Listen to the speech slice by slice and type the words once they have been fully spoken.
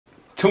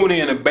Tune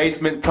in to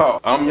Basement Talk.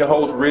 I'm your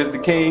host, Riz the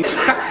King. You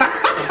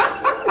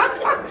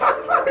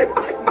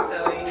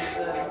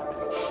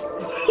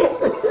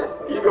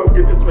gonna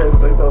get this man to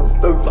say something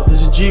stupid.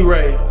 This is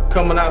G-Ray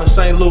coming out of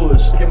St.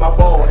 Louis. Get my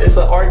phone. It's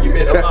an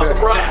argument about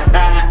the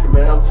right.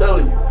 Man, I'm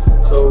telling you.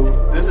 So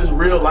this is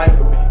real life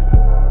for me.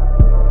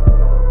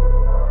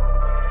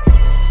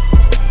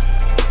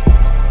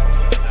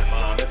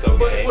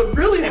 But what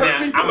really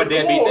hurt me to I'm a the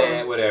deadbeat core,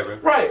 dad, whatever.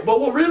 Right, but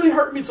what really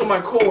hurt me to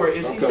my core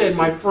is he said,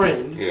 "My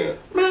friend." Yeah.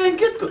 Man,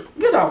 get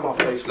out of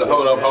my face. So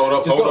hold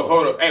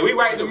up. Hey, we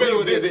right in the middle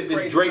of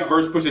this Drake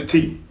versus Pusha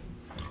T.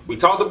 We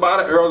talked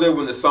about it earlier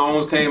when the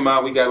songs came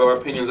out. We got our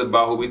opinions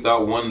about who we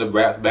thought won the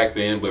raps back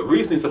then. But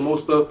recently, some more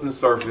stuff to the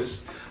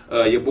surface.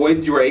 Your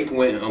boy Drake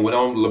went on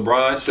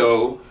LeBron's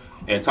show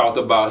and talked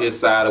about his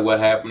side of what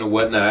happened and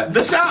whatnot.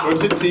 The shout.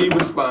 Pusha T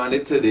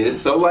responded to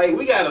this. So, like,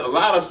 we got a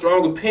lot of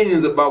strong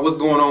opinions about what's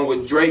going on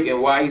with Drake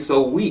and why he's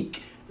so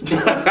weak.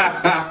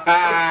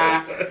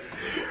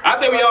 I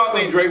think we all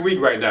think Drake weak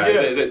right now.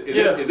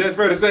 Yeah. Is that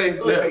fair to say?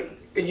 Yeah.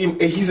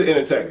 He's an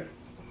entertainer.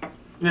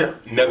 Yeah.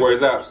 Network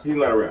stops. He's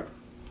not a rapper.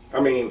 I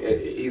mean,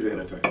 he's an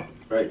entertainer,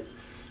 right?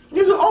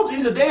 He's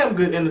a damn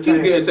good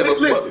entertainer.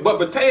 Listen. But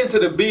pertaining to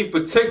the beef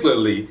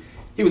particularly,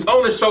 he was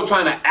on the show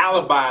trying to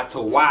alibi to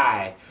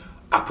why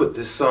I put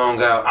this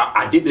song out.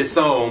 I did this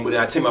song, but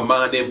then I changed my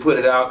mind, didn't put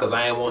it out because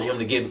I didn't want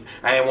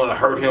to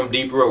hurt him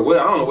deeper or what.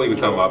 I don't know what he was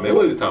talking about, man.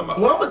 What he was talking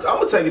about? Well, I'm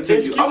gonna take it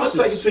to you. I'm gonna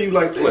take it to you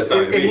like this.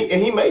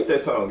 And he made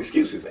that song,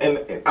 Excuses, and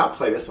I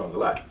play that song a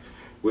lot.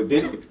 Well,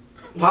 did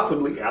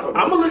possibly, I don't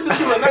know. I'm gonna listen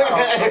to it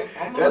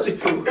now.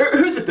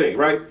 Here's the thing,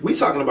 right? We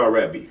talking about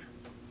rap beef,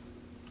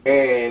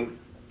 and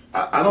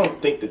I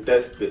don't think that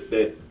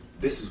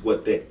this is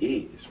what that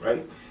is,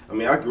 right? I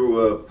mean, I grew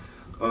up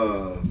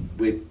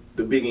with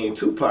the Biggie and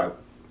Tupac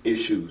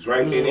issues,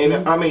 right? Mm-hmm.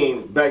 And I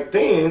mean, back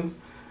then,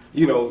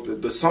 you know,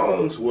 the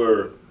songs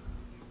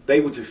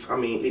they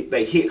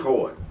hit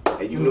hard,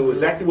 and you knew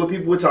exactly what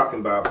people were talking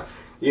about,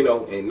 you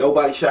know, and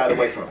nobody shied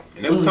away from it.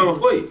 And it was coming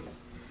for you.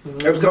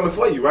 It was coming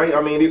for you, right?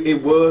 I mean,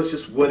 it was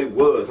just what it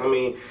was. I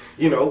mean,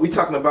 you know, we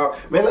talking about,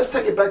 man, let's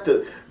take it back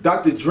to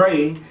Dr.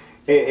 Dre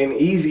and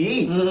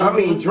Eazy-E. I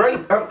mean, Dre,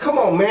 come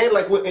on, man,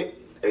 like what?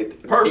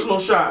 Personal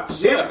shots.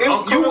 You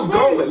was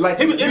going like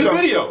in the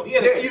video.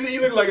 Yeah, he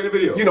looked like in the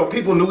video. You know,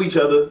 people knew each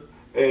other,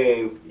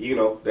 and you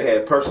know they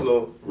had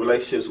personal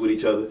relationships with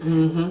each other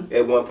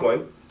at one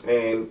point,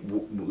 and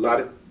a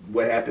lot of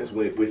what happens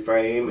with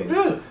fame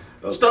and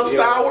stuff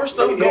sour,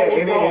 stuff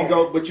goes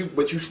wrong. But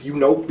you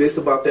know this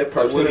about that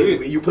person,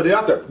 and you put it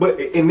out there.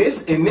 But in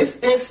this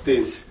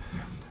instance,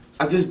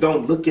 I just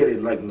don't look at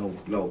it like no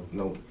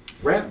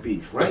rap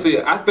beef, right? But see,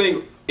 I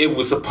think it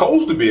was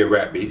supposed to be a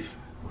rap beef.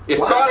 It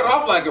started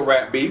off like a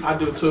rap beef. I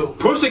do too.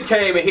 Pusha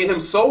came and hit him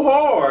so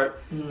hard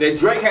that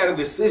Drake had a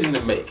decision to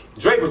make.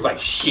 Drake was like,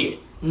 shit,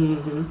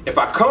 if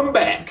I come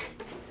back,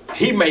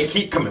 he may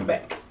keep coming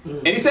back.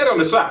 And he said on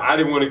the shot, I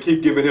didn't want to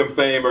keep giving him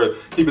fame or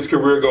keep his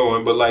career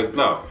going, but like,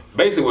 no.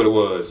 Basically what it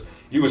was,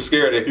 you were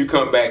scared that if you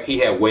come back, he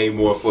had way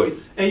more for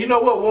you. And you know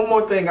what? One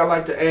more thing I'd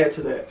like to add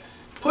to that.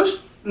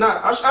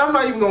 I'm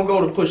not even going to go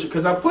to Pusha,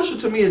 because Pusha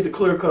to me is the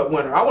clear-cut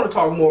winner. I want to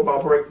talk more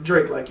about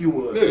Drake like you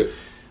was. Yeah.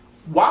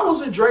 Why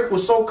was it Drake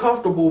was so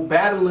comfortable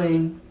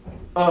battling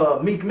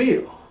Meek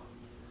Mill?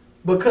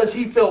 Because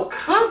he felt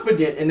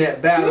confident in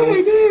that battle. Yeah,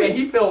 he did. And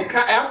he felt,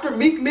 after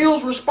Meek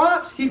Mill's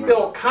response, he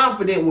felt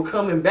confident with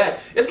coming back.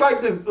 It's like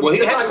the... Well,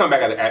 he had to come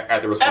back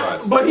at the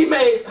response. But he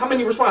made, how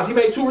many responses? He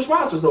made 2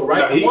 responses though,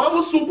 right? No, one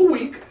was super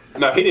weak.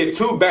 No, he did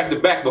 2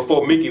 back-to-back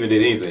before Meek even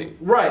did anything.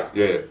 Right.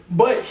 Yeah.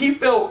 But he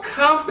felt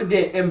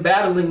confident in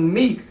battling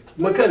Meek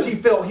because he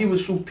felt he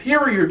was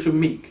superior to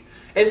Meek.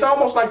 It's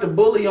almost like the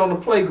bully on the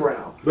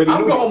playground. But he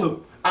knew him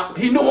too.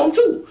 He knew him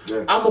too.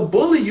 Yeah. I'm going to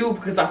bully you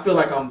because I feel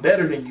like I'm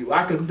better than you.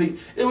 I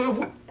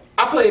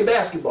play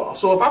basketball.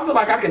 So if I feel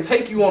like I can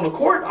take you on the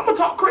court, I'm going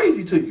to talk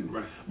crazy to you.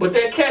 Right. But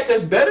that cat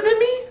that's better than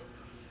me,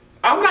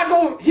 I'm not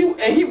going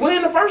to, he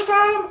win the first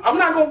time, I'm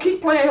not going to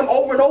keep playing him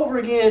over and over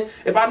again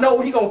if I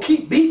know he going to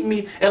keep beating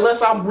me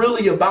unless I'm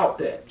really about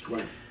that.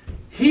 Right.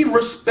 He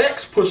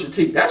respects Pusha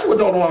T. That's what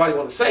nobody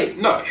want to say.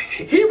 No,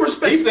 he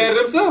respects. He said it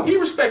himself. He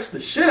respects the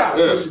shit out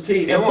of Pusha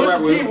T. And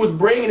Pusha T was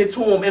bringing it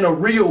to him in a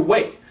real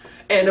way,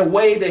 and a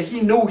way that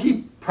he knew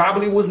he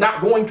probably was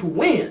not going to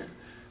win.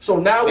 So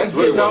now that's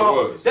really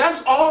what it was.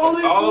 That's all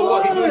it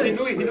was.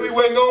 He knew he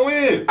wasn't gonna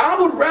win. I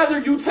would rather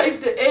you take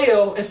the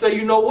L and say,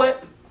 you know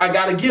what? I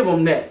gotta give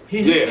him that.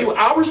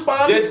 I'll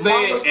respond. Just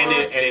say it and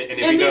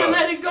then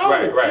let it go.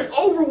 Right. It's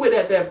over with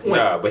at that point.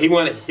 Nah, but he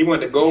wanted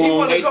to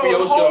go on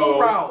HBO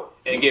show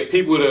and get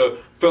people to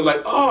feel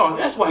like, oh,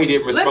 that's why he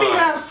didn't respond. Let me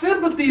have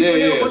sympathy for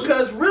him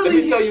because really,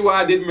 let me tell you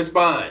why I didn't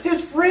respond.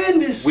 His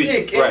friend is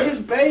sick and his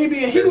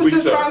baby, and he was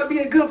just trying to be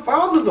a good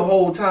father the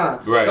whole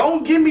time. Right.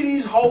 Don't give me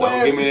these whole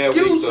ass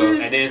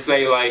excuses and then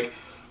say like,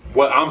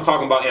 what I'm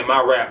talking about in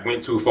my rap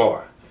went too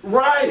far.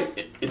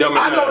 Right.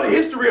 I know the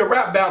history of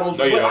rap battles,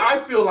 but I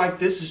feel like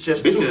this is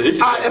just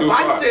if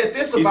I said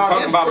this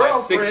about his girlfriend, my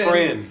sick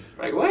friend.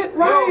 Like what?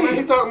 Right. No, man,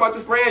 he talking about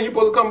your friend. You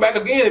supposed to come back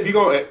again if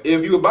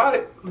you about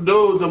it.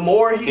 Dude, the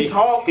more he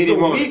talk, the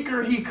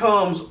weaker he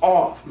comes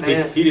off,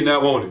 man. He did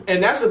not want it.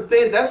 And that's a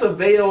thing. That's a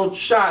veiled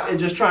shot at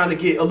just trying to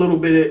get a little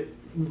bit of.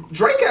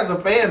 Drake has a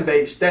fan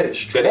base that is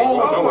strong.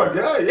 Oh my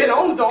God! Yeah.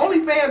 And the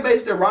only fan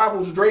base that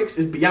rivals Drake's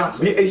is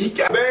Beyonce. He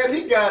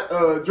got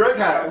Drake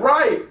high.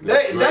 Right.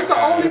 That's the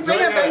only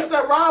fan base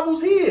that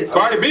rivals his.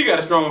 Cardi B got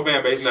a strong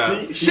fan base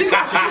now. She on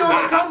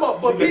the come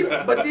up,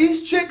 but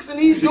these chicks and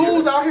these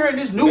dudes out here in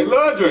this new. They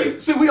love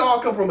Drake. See, we all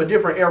come from a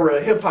different era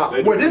of hip hop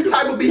where this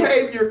type of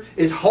behavior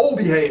is whole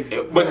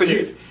behavior. But so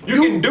you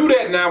can do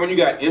that now when you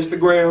got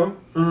Instagram.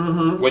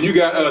 When you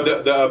got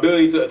the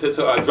ability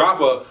to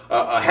drop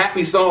a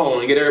happy song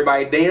and get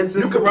everybody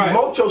dancing. You can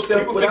promote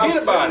yourself without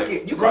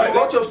singing. You can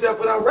promote yourself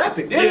without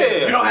rapping. Yeah.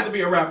 You don't have to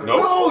be a rapper.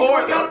 No, you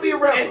ain't gotta be a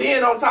rapper. And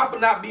then on top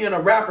of not being a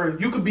rapper,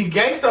 you could be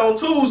gangsta on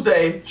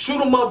Tuesday, shoot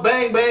 'em up,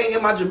 bang bang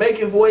in my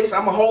Jamaican voice.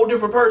 I'm a whole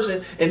different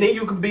person. And then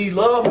you could be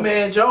Love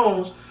Man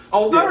Jones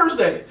on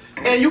Thursday.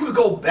 And you could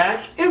go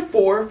back and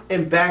forth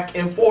and back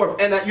and forth.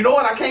 And you know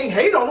what? I can't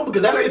hate on them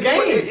because that's the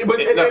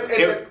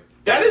game.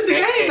 That is the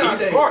game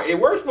nowadays. He's smart. It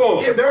works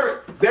for him.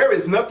 There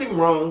is nothing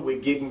wrong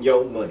with getting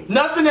your money.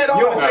 Nothing at all.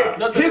 You understand?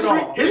 Nothing at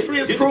all.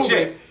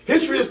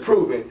 History has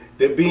proven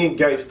that being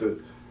gangster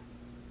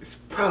is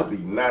probably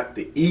not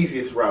the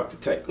easiest route to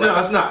take. Right? No,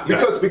 it's not.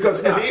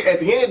 Because at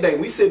the end of the day,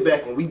 we sit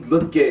back and we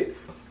look at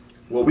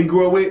what we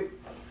grew up with.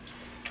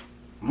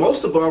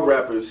 Most of our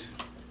rappers,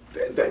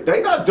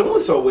 they not doing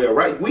so well,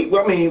 right? Look,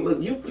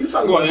 you talking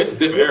about. Well, it's a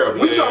different era.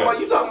 You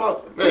talking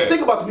about.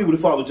 Think about the people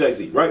that follow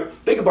Jay-Z, right?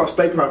 Think about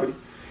State Property.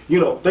 You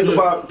know, think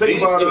about all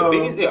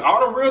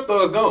the real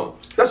thugs gone.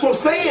 That's what I'm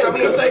saying.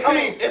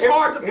 It's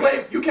hard to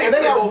play. You can't. And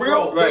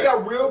they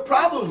got real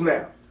problems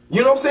now.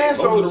 You know what I'm saying?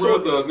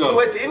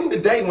 So at the end of the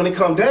day, when it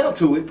comes down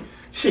to it,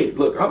 shit.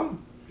 Look,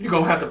 you're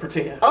gonna have to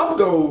pretend. I'm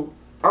gonna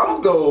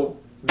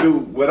do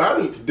what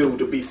I need to do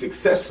to be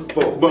successful.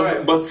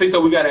 But see,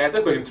 so we gotta ask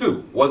that question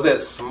too. Was that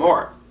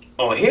smart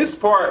on his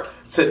part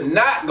to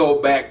not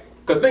go back?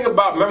 Cause think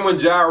about, remember when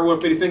Ja Rule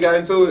and 50 Cent got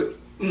into it?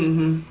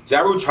 Ja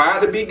Rule tried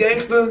to be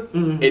gangster,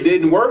 it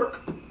didn't work,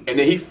 and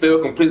then he fell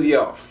completely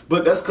off.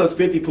 But that's because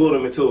 50 pulled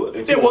him into a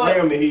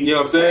realm that he. You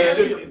know what I'm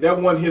saying?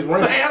 That wasn't his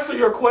realm. To answer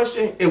your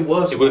question, it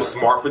was smart. It was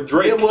smart for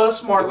Drake. It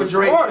was smart for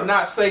Drake to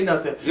not say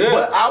nothing. Yeah.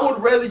 But I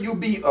would rather you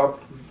be a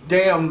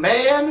damn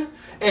man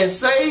and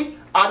say,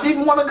 I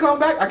didn't want to come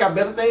back. I got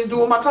better things to do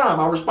with my time.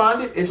 I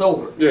responded. It's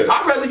over. Yeah.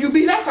 I'd rather you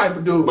be that type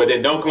of dude. But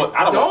then don't come.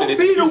 Don't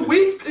be the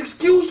weak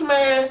excuse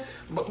man.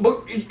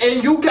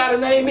 And you gotta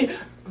name me.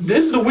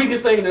 This is the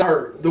weakest thing that I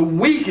heard. The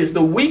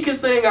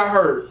weakest thing I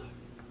heard.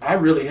 I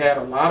really had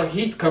a lot of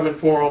heat coming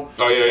for him.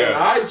 Oh yeah. And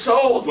I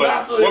chose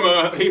not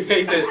to. He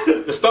said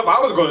the stuff I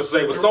was going to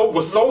say was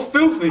so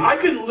filthy. I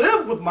couldn't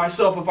live with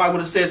myself if I would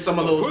have said some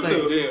of those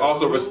things.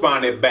 Also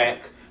responded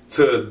back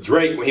to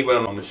Drake when he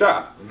went on the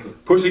shop.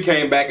 Pusha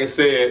came back and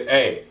said,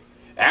 "Hey,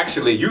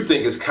 actually, you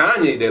think it's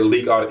Kanye that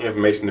leaked all the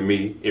information to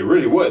me. It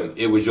really wasn't.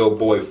 It was your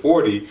boy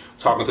 40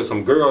 talking to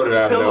some girl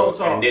that I know,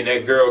 and then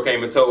that girl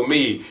came and told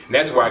me, and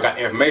that's where I got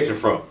the information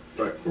from."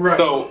 Right.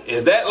 So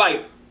is that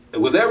like,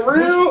 was that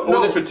real or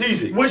was that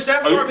strategic? You think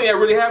that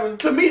really happened?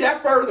 To me,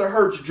 that further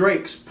hurts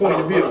Drake's point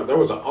of view. There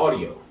was an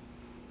audio.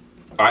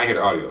 I didn't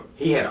hear the audio.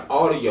 He had an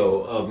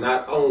audio of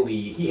not only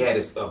he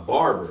had a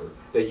barber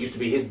that used to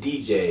be his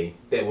DJ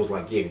that was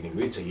like, "Yeah,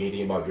 we'll tell you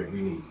anything about Drake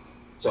we need."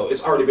 So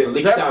it's already been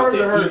leaked out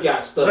that he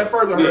got stuff. That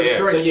further hurts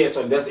Drake.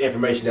 So that's the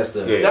information.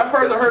 That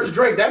further hurts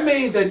Drake. That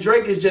means that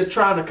Drake is just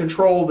trying to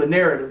control the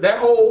narrative. That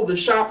whole the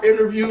shop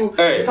interview.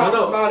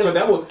 So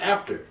that was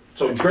after.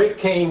 So Drake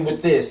came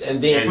with this,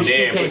 and then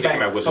Pusha T came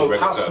back. So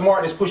how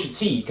smart is Pusha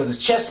T? Because it's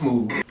chess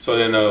move. So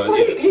then,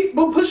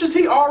 but Pusha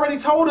T already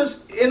told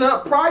us in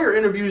prior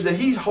interviews that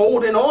he's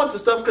holding on to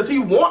stuff because he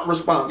want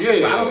responses.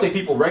 So I don't think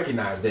people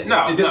recognize that.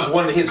 This is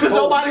one of his. Because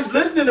nobody's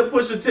listening to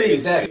Pusha T.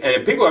 Exactly.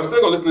 And people are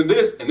still gonna listen to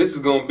this, and this is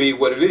gonna be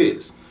what it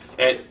is.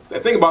 And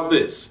think about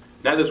this.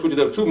 Not to switch it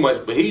up too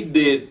much, but he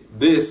did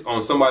this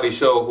on somebody's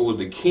show who was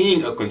the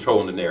king of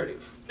controlling the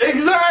narrative.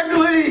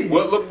 Exactly.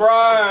 Well,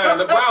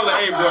 LeBron,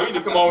 like, "Hey, bro, you need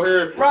to come on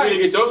here. You need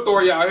to get your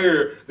story out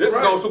here. This is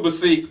gonna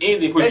supersede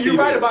anything." And you're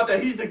right about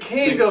that. He's the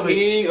king of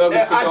it.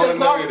 I just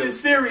lost this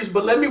series,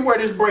 but let me wear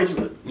this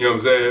bracelet. You know what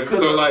I'm saying?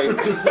 So like,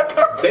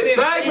 they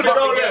didn't team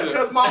up together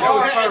because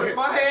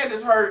my hand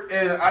is hurt,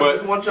 and I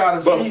just want y'all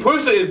to see. But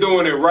Pusha is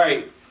doing it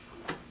right.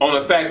 On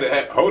the fact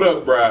that, hold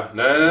up, bruh.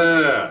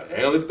 Nah.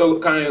 Ain't gonna throw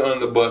Kanye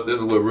under the bus. This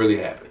is what really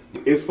happened.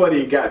 It's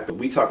funny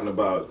we talking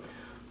about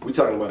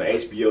an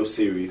HBO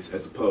series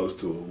as opposed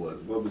to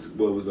what was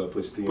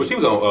Pusha T? But she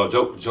was on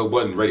Joe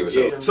Budden radio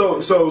show. Yeah. So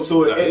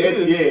at the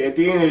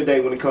end of the day,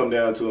 when it come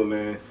down to it,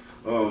 man,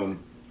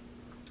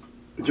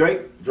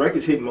 Drake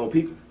is hitting more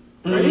people.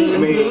 Right? I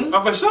mean,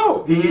 for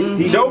sure.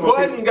 Joe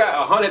Budden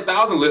got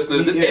 100,000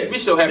 listeners. This HBO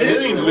show had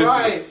millions of listeners.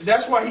 Right.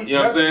 That's why you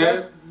know what I'm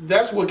saying?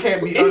 that's what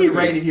can't be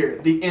underrated here.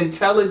 The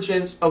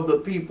intelligence of the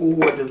people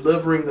who are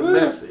delivering the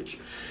message.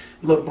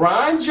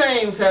 LeBron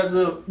James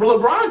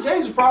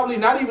is probably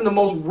not even the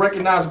most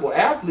recognizable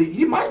athlete.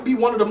 He might be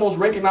one of the most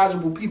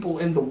recognizable people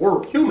in the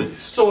world.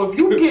 Humans. So if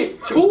you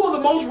get two of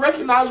the most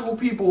recognizable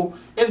people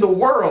in the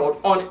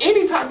world on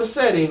any type of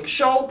setting,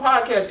 show,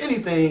 podcast,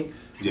 anything,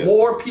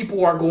 more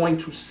people are going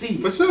to see.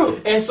 For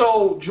sure. And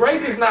so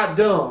Drake is not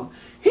dumb.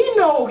 He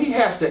know he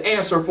has to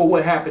answer for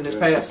what happened this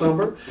past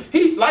summer.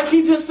 Like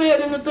he just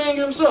said in the thing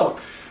himself,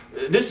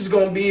 this is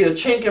going to be a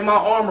chink in my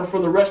armor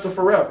for the rest of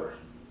forever.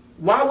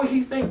 Why would he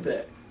think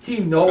that? He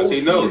knows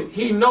he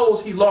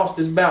lost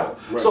this battle.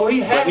 Right. So he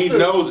has to. He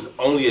knows it's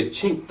only a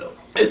chink though.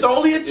 It's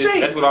only a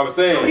chink. That's what I was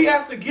saying. So he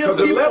has to give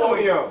people.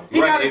 He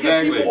got to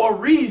give people a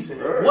reason.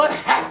 Right. What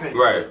happened?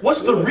 Right.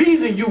 What's the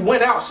reason you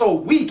went out so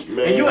weak?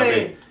 Man, and you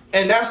ain't.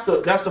 And that's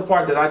the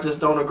part that I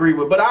just don't agree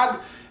with. But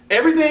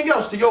everything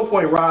else, to your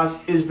point, Roz,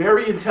 is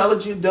very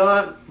intelligent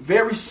done,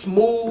 very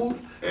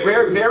smooth,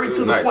 very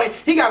to the point.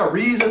 He got a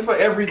reason for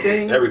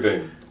everything.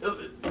 Everything.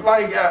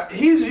 Like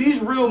he's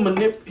real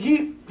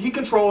he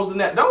controls the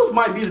net. Those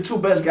might be the two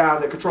best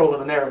guys at controlling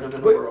the narrative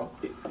in the world.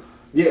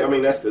 Yeah, I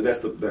mean that's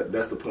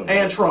the point.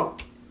 And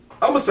Trump.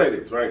 I'm gonna say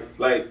this, right?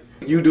 Like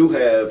you do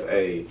have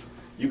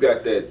you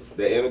got that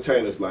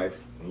entertainer's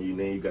life, and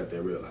then you got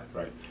that real life,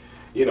 right?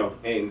 You know,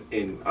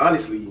 and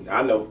honestly,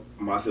 I know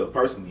myself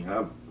personally,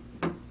 I'm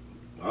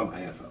an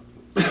asshole.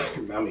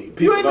 I mean,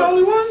 people you ain't the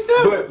only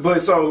one.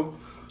 But so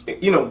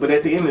you know, but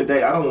at the end of the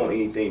day, I don't want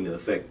anything to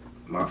affect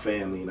my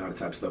family and all that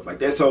type of stuff like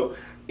that. So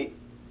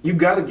you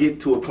got to get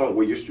to a point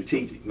where you're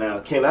strategic. Now,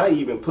 can I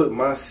even put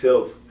my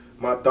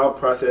thought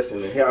process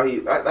and how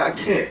I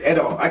can't at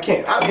all. I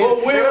can't.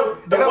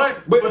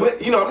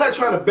 But you know, I'm not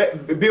trying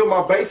to build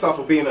my base off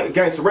of being a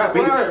gangster rapper.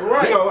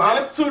 Right. You know,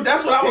 that's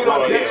what I was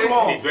about to get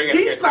on.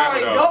 He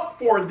signed up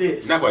for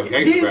this. Not for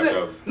gangster rap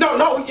though.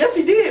 No, yes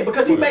he did,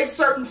 because he makes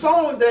certain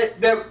songs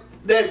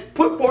that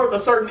put forth a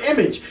certain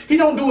image. He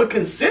don't do it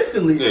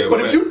consistently. Yeah,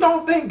 but if you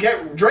don't think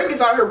Drake is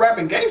out here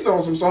rapping gangster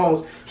on some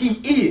songs, he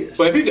is.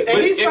 But if you go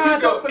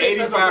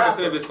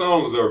 85% of his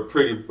songs are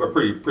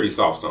pretty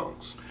soft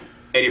songs.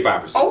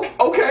 85%.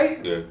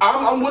 Okay. Yeah.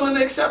 I'm willing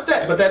to accept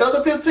that. But that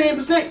other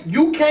 15%,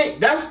 you can't.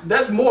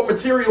 That's more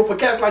material for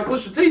cats like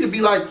Pusha T to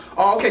be like,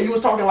 oh, okay, you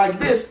was talking like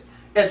this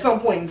at some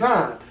point in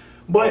time.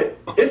 But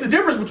it's the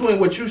difference between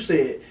what you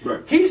said.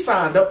 Right. He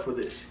signed up for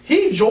this.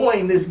 He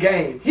joined this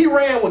game. He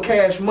ran with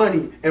Cash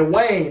Money and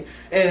Wayne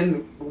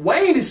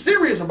is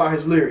serious about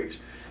his lyrics.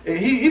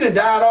 He done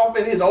died off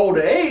in his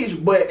older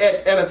age, but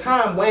at a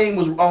time Wayne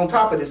was on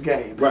top of this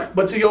game. Right.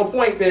 But to your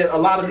point that a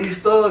lot of these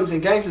thugs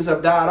and gangsters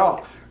have died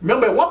off.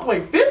 Remember, at one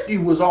point, 50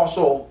 was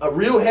also a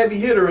real heavy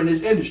hitter in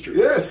this industry.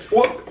 Yes.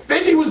 Well,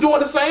 50 was doing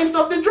the same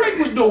stuff that Drake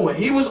was doing.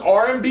 He was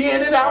R&B-ing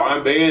it out.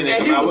 R&B-ing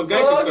and he was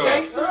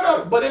gangster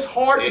stuff. But it's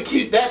hard to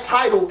keep that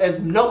title as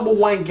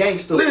 #1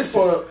 gangster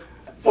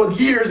for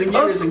years and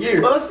years and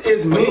years. Us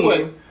as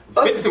men.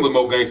 50 was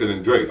more gangster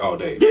than Drake all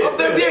day. Yeah,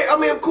 I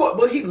mean, of course,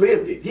 but he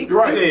lived it. His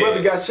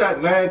brother got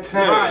shot 9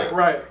 times.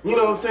 Right. You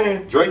know what I'm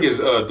saying? Drake is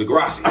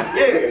Degrassi.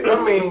 Yeah,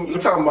 I mean, you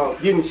talking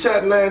about getting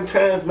shot 9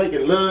 times,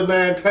 making love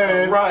 9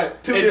 times.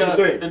 Right. Two different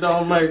things. It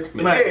don't make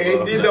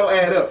it don't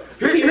add up.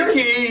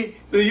 Kiki,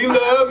 do you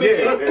love me?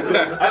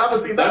 Yeah,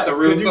 obviously that's a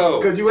real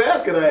song. Because you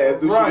ask her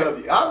ass, do she love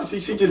you? Obviously,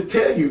 she just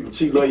tell you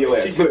she love your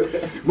ass.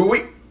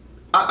 But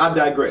I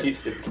digress.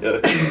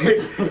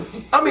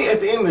 I mean, at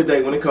the end of the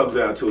day, when it comes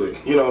down to it,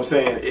 you know what I'm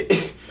saying?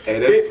 Hey,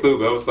 that's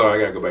stupid. I'm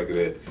sorry. I got to go back to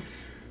that.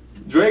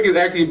 Drake is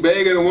actually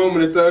begging a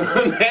woman to tell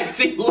her that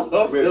she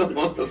loves him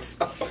on the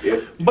song.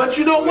 But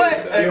you know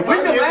what?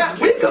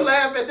 We can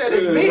laugh at that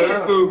as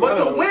men,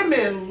 but the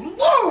women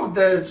love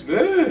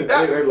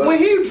that. When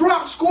he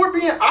dropped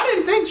Scorpion, I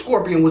didn't think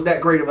Scorpion was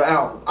that great of an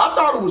album. I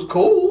thought it was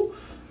cool.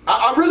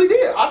 I really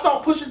did. I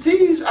thought Pusha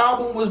T's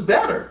album was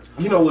better.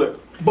 You know what?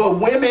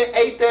 But women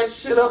ate that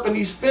shit up, and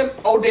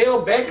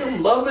Odell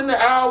Beckham loving the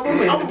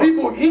album, and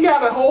people. He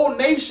got a whole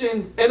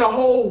nation and a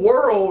whole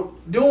world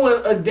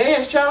doing a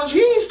dance challenge.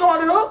 He ain't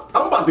started up.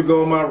 I'm about to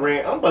go on my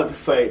rant. I'm about to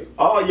say,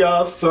 all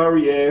y'all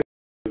sorry ass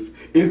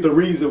is the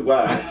reason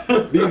why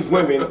these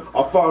women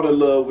are falling in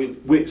love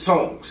with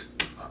songs.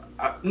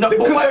 No,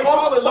 because they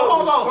fall in love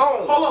with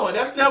songs. Hold on,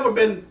 that's never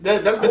been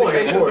that's been the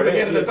case since the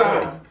beginning of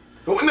time.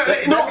 No,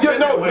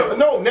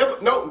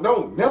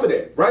 never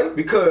that, right?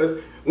 Because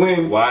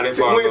when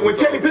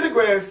Teddy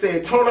Pendergrass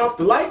said turn off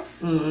the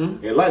lights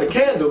and light a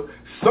candle,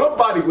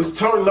 somebody was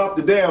turning off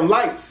the damn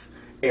lights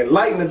and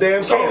lighting the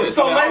damn candle.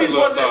 So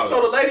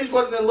the ladies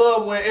wasn't in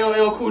love when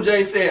LL Cool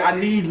J said I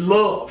need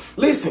love.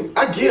 Listen,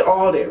 I get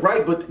all that,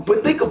 right?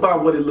 But think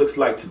about what it looks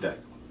like today,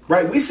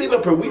 right? We sitting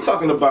up here, we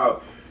talking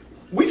about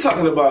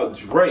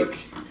Drake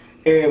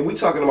and we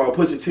talking about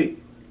Pusha T.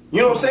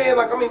 You know what I'm saying?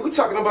 Like, I mean, we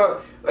talking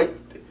about like.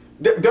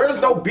 There's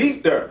no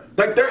beef there.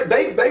 Like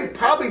they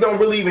probably don't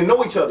really even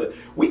know each other.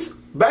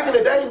 Back in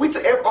the day,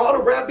 all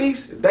the rap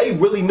beefs, they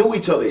really knew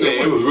each other.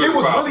 It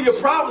was really a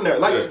problem there.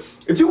 Like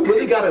if you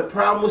really got a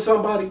problem with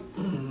somebody,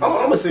 I'm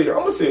gonna sit here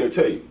and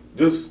tell you,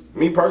 just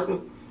me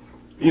personally,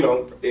 you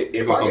know,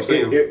 if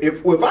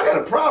I got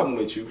a problem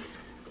with you,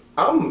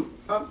 I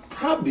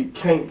probably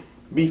can't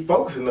be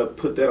focused enough to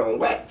put that on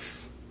wax.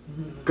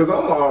 Because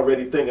I'm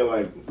already thinking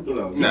like, you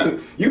know,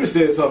 you just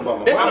said something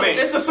about my wife.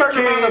 It's a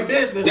certain amount of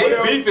business.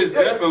 Their beef is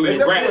definitely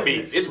rap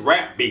beef. It's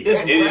rap beef.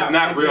 It is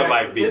not real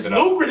life beef. It's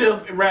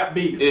lucrative rap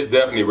beef. It's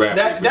definitely rap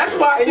beef. That's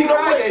why I see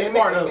Kanye's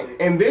part of it.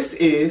 And this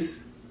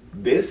is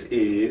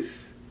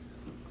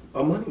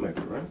a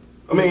moneymaker, right?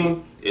 I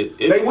mean,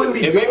 they wouldn't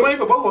be. It made money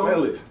for both of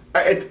them. Listen,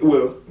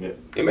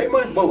 it made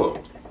money for both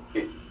of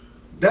them.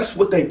 That's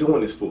what they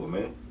doing this for,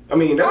 man. I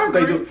mean, that's what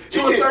they do.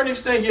 To a certain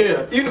extent,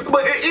 yeah. You know,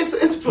 but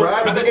it's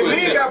pride.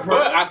 Men got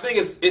pride. But I think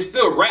it's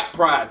still rap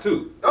pride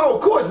too. Oh,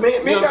 of course,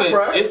 man. Men got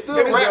pride. It's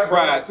still rap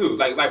pride too.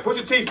 Like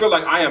Pusha T feel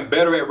like I am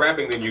better at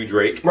rapping than you,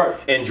 Drake. Right.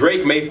 And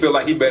Drake may feel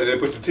like he better than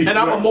Pusha T. And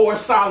I'm a more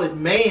solid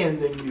man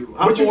than you.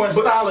 I'm more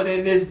solid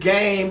in this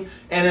game.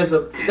 And that's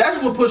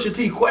what Pusha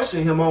T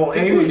questioned him on,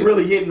 and he was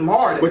really hitting him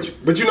hard.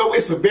 But you know,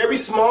 it's a very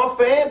small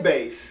fan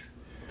base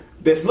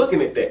that's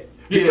looking at that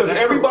because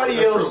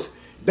everybody else.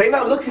 They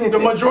not looking at the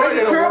majority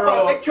of the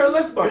world. They care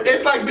less about it.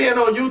 It's like being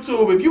on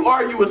YouTube. If you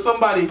argue with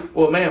somebody,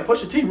 well, man,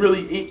 Pusha T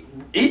really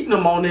eating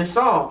them on this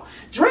song.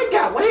 Drake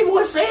got way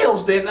more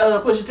sales than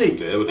Pusha T.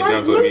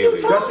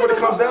 That's what it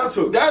comes down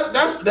to.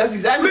 That's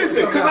exactly.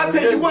 Listen, because I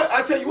tell you what,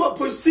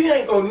 Pusha T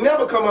ain't gonna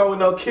never come out with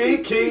no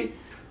key.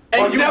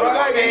 And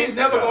he's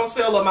never gonna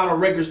sell the amount of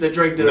records that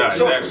Drake does.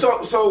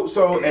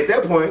 So at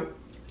that point,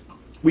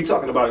 we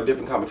talking about a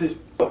different competition.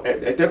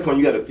 At that point,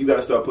 you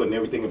gotta start putting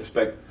everything in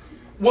perspective.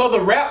 Well,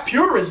 the rap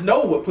purists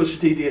know what Pusha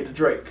T did to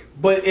Drake,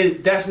 but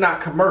that's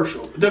not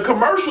commercial. The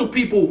commercial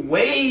people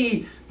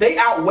outweigh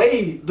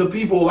the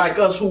people like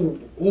us who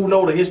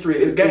know the history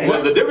of this game.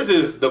 Well, the difference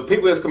is the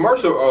people that's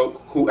commercial are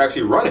who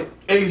actually run it.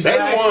 Exactly.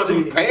 They're the ones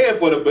who's paying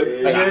for the.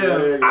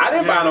 I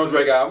didn't buy no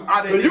Drake album.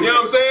 You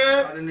know what I'm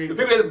saying? The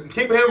people that's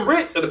keeping him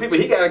rich are the people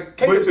he got to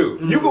cater to.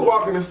 You can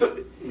walk in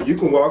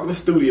the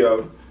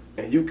studio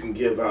and you can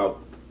give out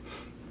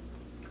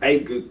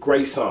 8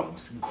 great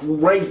songs,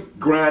 great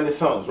grinding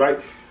songs, right?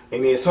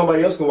 And then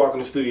somebody else can walk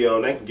in the studio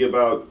and they can give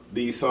out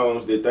these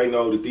songs that they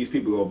know that these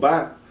people gonna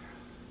buy.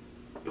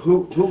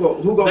 Who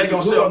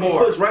gonna sell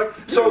more, push, right?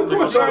 So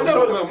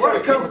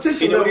the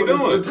competition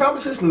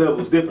level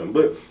is different,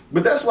 but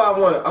that's why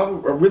I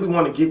really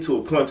want to get to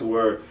a point to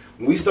where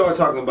when we start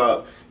talking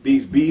about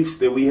these beefs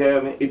that we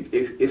have,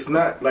 it's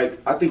not like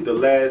I think I'm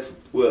not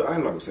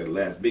gonna say the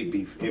last big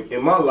beef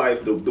in my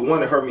life. The one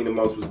that hurt me the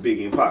most was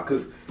Biggie and Pac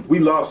because we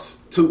lost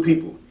 2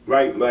 people,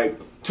 right? Like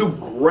 2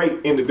 great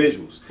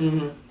individuals,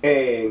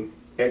 and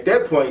at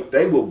that point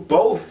they were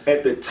both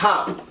at the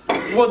top.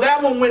 Well,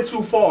 that one went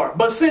too far.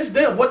 But since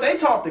then, what they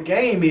taught the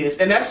game is,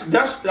 and that's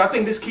I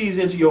think this keys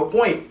into your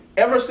point.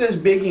 Ever since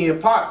Biggie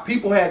and Pac,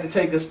 people had to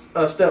take a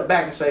step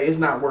back and say it's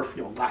not worth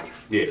your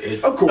life. Yeah,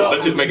 of course.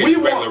 Let's just make it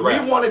regular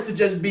rap. We wanted to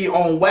just be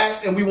on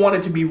wax, and we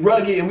wanted to be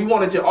rugged, and we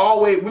wanted to be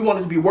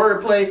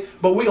wordplay.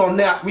 But we're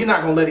not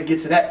gonna let it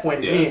get to that point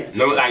again.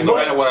 No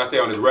matter what I say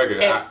on this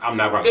record, I'm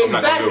not gonna do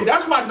it.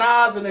 That's why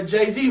Nas and the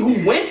Jay-Z,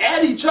 who went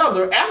at each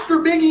other after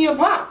Biggie and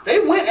Pac,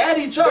 they went at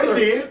each other.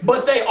 They did,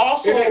 but they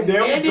also mended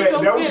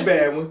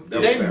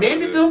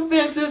them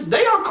fences.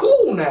 They are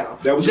cool now.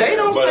 Jay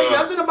don't say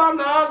nothing about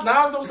Nas.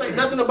 Nas don't say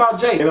nothing about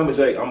Jay. And I'm gonna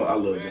say, I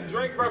love Jay.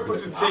 Drake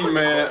versus Pusha T,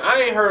 man.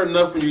 I ain't heard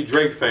enough from you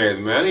Drake fans,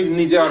 man. I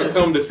need y'all to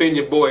come defend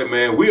your boy,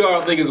 man. We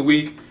all think it's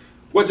weak.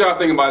 What y'all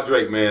think about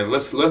Drake, man?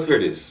 Let's hear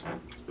this.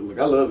 Look,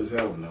 I love his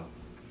album, though.